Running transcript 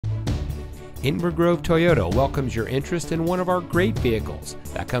Inver Toyota welcomes your interest in one of our great vehicles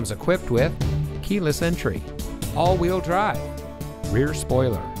that comes equipped with keyless entry, all-wheel drive, rear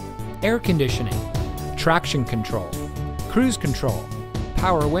spoiler, air conditioning, traction control, cruise control,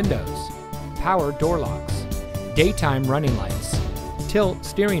 power windows, power door locks, daytime running lights, tilt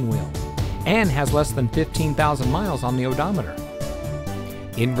steering wheel, and has less than 15,000 miles on the odometer.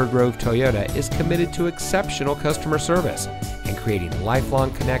 Inver Toyota is committed to exceptional customer service and creating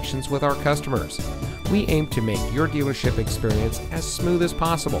lifelong connections with our customers. We aim to make your dealership experience as smooth as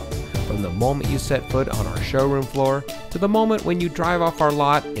possible, from the moment you set foot on our showroom floor to the moment when you drive off our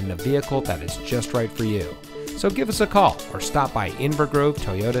lot in the vehicle that is just right for you. So give us a call or stop by Inver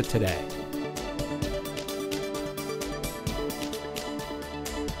Toyota today.